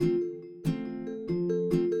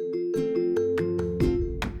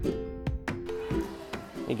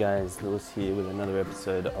guys, Lewis here with another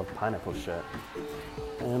episode of Pineapple Shirt.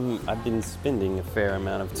 I've been spending a fair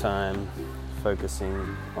amount of time focusing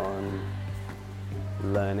on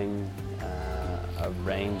learning a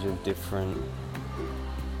range of different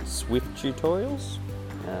Swift tutorials.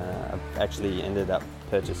 I've actually ended up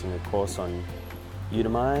purchasing a course on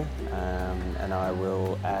Udemy, and I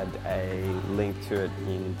will add a link to it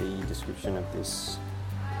in the description of this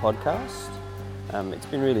podcast. It's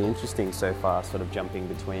been really interesting so far, sort of jumping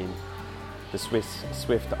between the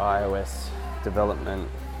Swift iOS development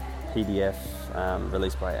PDF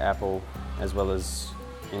released by Apple, as well as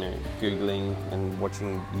Googling and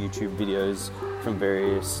watching YouTube videos from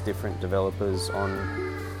various different developers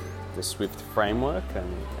on the Swift framework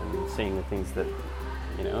and seeing the things that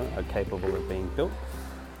are capable of being built.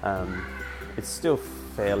 It's still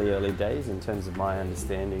fairly early days in terms of my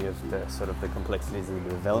understanding of the sort of the complexities of the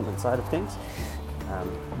development side of things.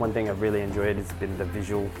 One thing I've really enjoyed has been the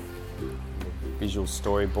visual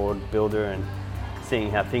storyboard builder and seeing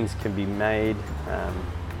how things can be made.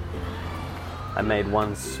 I made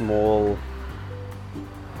one small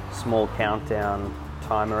countdown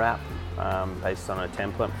timer app based on a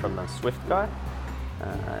template from the Swift guy,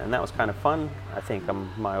 and that was kind of fun. I think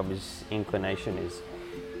my obvious inclination is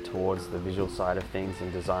towards the visual side of things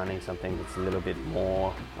and designing something that's a little bit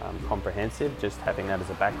more comprehensive, just having that as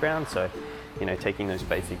a background. So, taking those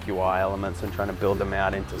basic UI elements and trying to build them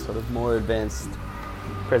out into sort of more advanced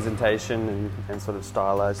presentation and sort of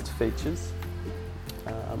stylized features.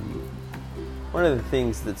 One of the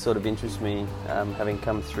things that sort of interests me, having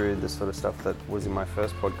come through the sort of stuff that was in my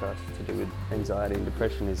first podcast to do with anxiety and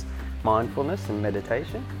depression, is mindfulness and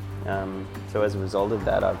meditation. So as a result of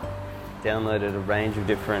that, I've downloaded a range of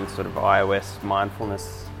different sort of iOS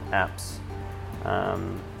mindfulness apps.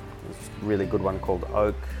 There's a really good one called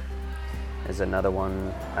Oak. There's another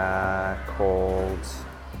one called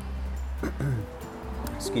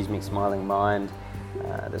Smiling Mind.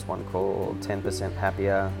 There's one called 10%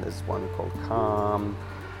 Happier. There's one called Calm.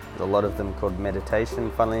 There's a lot of them called Meditation,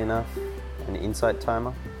 funnily enough, and Insight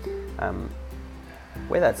Timer.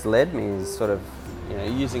 Where that's led me is sort of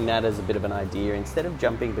using that as a bit of an idea. Instead of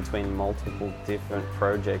jumping between multiple different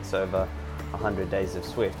projects over 100 days of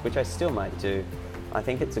Swift, which I still might do, I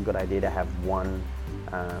think it's a good idea to have one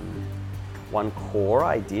core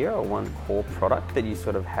idea or one core product that you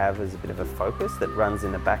sort of have as a bit of a focus that runs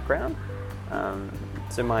in the background.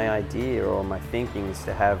 So my idea or my thinking is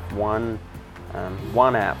to have one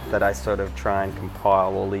app that I sort of try and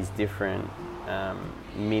compile all these different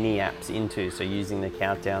mini apps into. So using the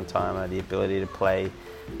countdown timer, the ability to play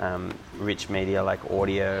rich media like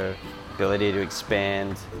audio, ability to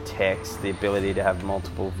expand text, the ability to have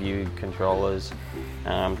multiple view controllers,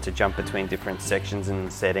 to jump between different sections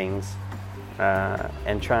and settings,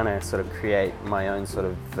 and trying to sort of create my own sort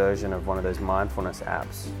of version of one of those mindfulness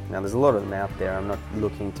apps. Now there's a lot of them out there. I'm not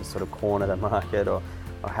looking to sort of corner the market or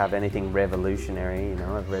have anything revolutionary.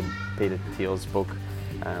 I've read Peter Thiel's book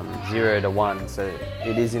 0 to 1, so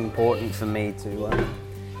it is important for me to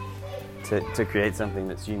create something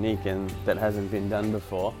that's unique and that hasn't been done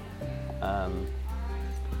before.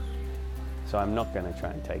 So I'm not going to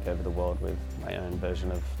try and take over the world with my own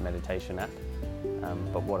version of meditation app,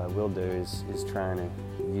 but what I will do is trying to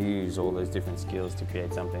use all those different skills to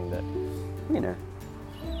create something that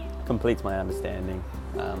completes my understanding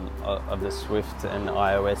of the Swift and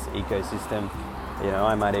iOS ecosystem.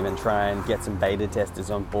 I might even try and get some beta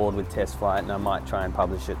testers on board with TestFlight, and I might try and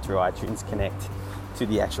publish it through iTunes Connect to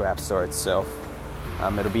the actual App Store itself.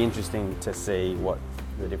 It'll be interesting to see what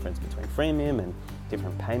the difference between freemium and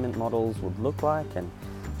different payment models would look like, and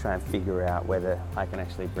try and figure out whether I can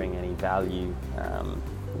actually bring any value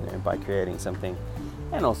by creating something,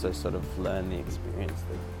 and also sort of learn the experience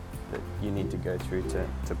that you need to go through to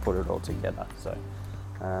put it all together. So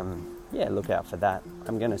look out for that.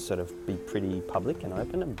 I'm going to sort of be pretty public and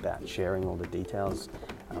open about sharing all the details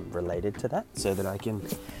related to that, so that I can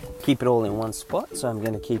keep it all in one spot. So I'm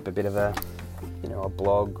going to keep a bit of a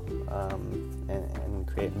blog and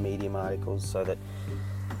create Medium articles so that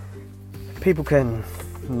people can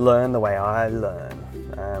learn the way I learn.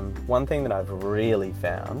 One thing that I've really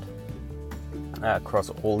found across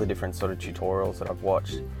all the different sort of tutorials that I've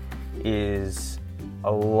watched is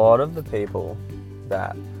a lot of the people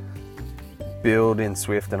that build in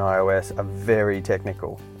Swift and iOS are very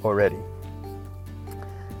technical already,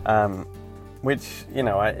 which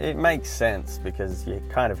it makes sense because you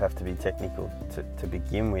kind of have to be technical to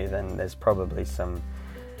begin with, and there's probably some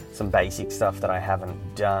basic stuff that I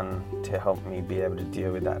haven't done to help me be able to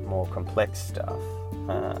deal with that more complex stuff.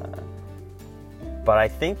 But I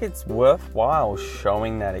think it's worthwhile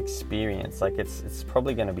showing that experience. Like it's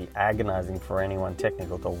probably going to be agonizing for anyone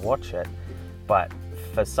technical to watch it, but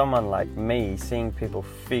for someone like me, seeing people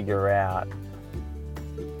figure out,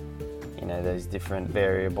 those different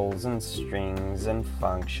variables and strings and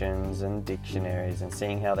functions and dictionaries, and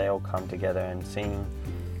seeing how they all come together, and seeing,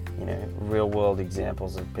 real world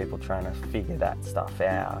examples of people trying to figure that stuff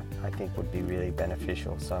out, I think would be really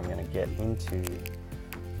beneficial. So I'm going to get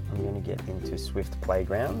into Swift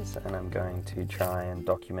playgrounds, and I'm going to try and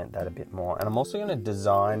document that a bit more. And I'm also going to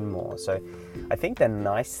design more. So I think the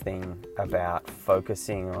nice thing about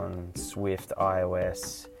focusing on Swift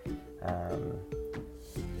iOS,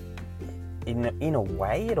 in a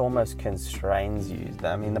way, it almost constrains you.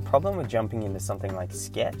 I mean, the problem with jumping into something like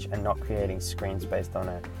Sketch and not creating screens based on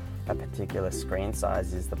a particular screen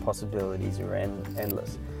size is the possibilities are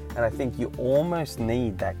endless. And I think you almost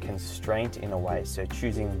need that constraint in a way. So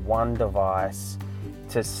choosing one device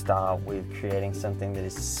to start with, creating something that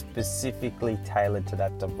is specifically tailored to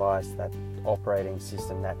that device, that operating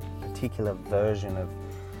system, that particular version of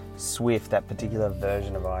Swift, that particular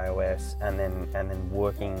version of iOS, and then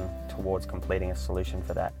working towards completing a solution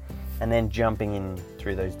for that, and then jumping in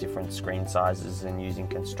through those different screen sizes and using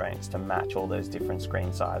constraints to match all those different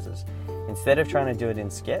screen sizes, instead of trying to do it in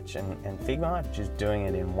Sketch and Figma, just doing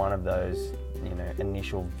it in one of those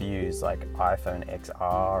initial views like iPhone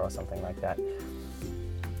XR or something like that,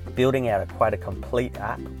 building out quite a complete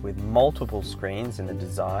app with multiple screens in the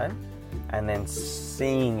design, and then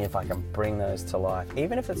seeing if I can bring those to life,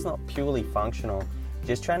 even if it's not purely functional,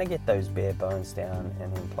 just trying to get those bare bones down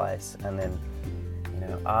and in place. And then,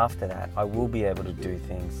 after that, I will be able to do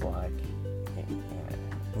things like,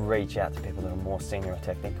 reach out to people that are more senior or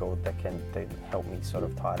technical that can help me sort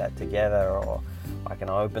of tie that together, or I can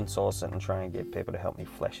open source it and try and get people to help me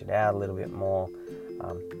flesh it out a little bit more.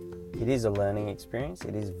 It is a learning experience.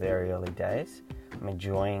 It is very early days. I'm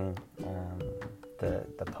enjoying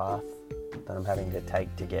the path that I'm having to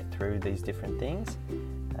take to get through these different things.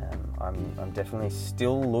 I'm definitely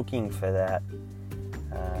still looking for that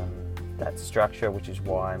structure, which is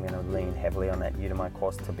why I'm going to lean heavily on that Udemy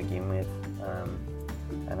course to begin with,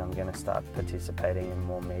 and I'm going to start participating in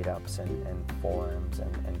more meetups and forums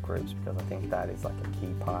and groups, because I think that is like a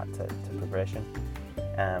key part to progression.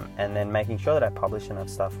 And then making sure that I publish enough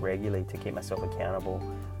stuff regularly to keep myself accountable,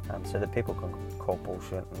 so that people can call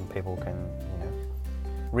bullshit and people can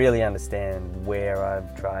really understand where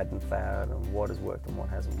I've tried and failed and what has worked and what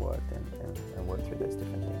hasn't worked, and work through those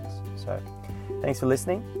different things. So thanks for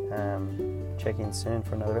listening. Check in soon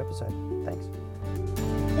for another episode. Thanks.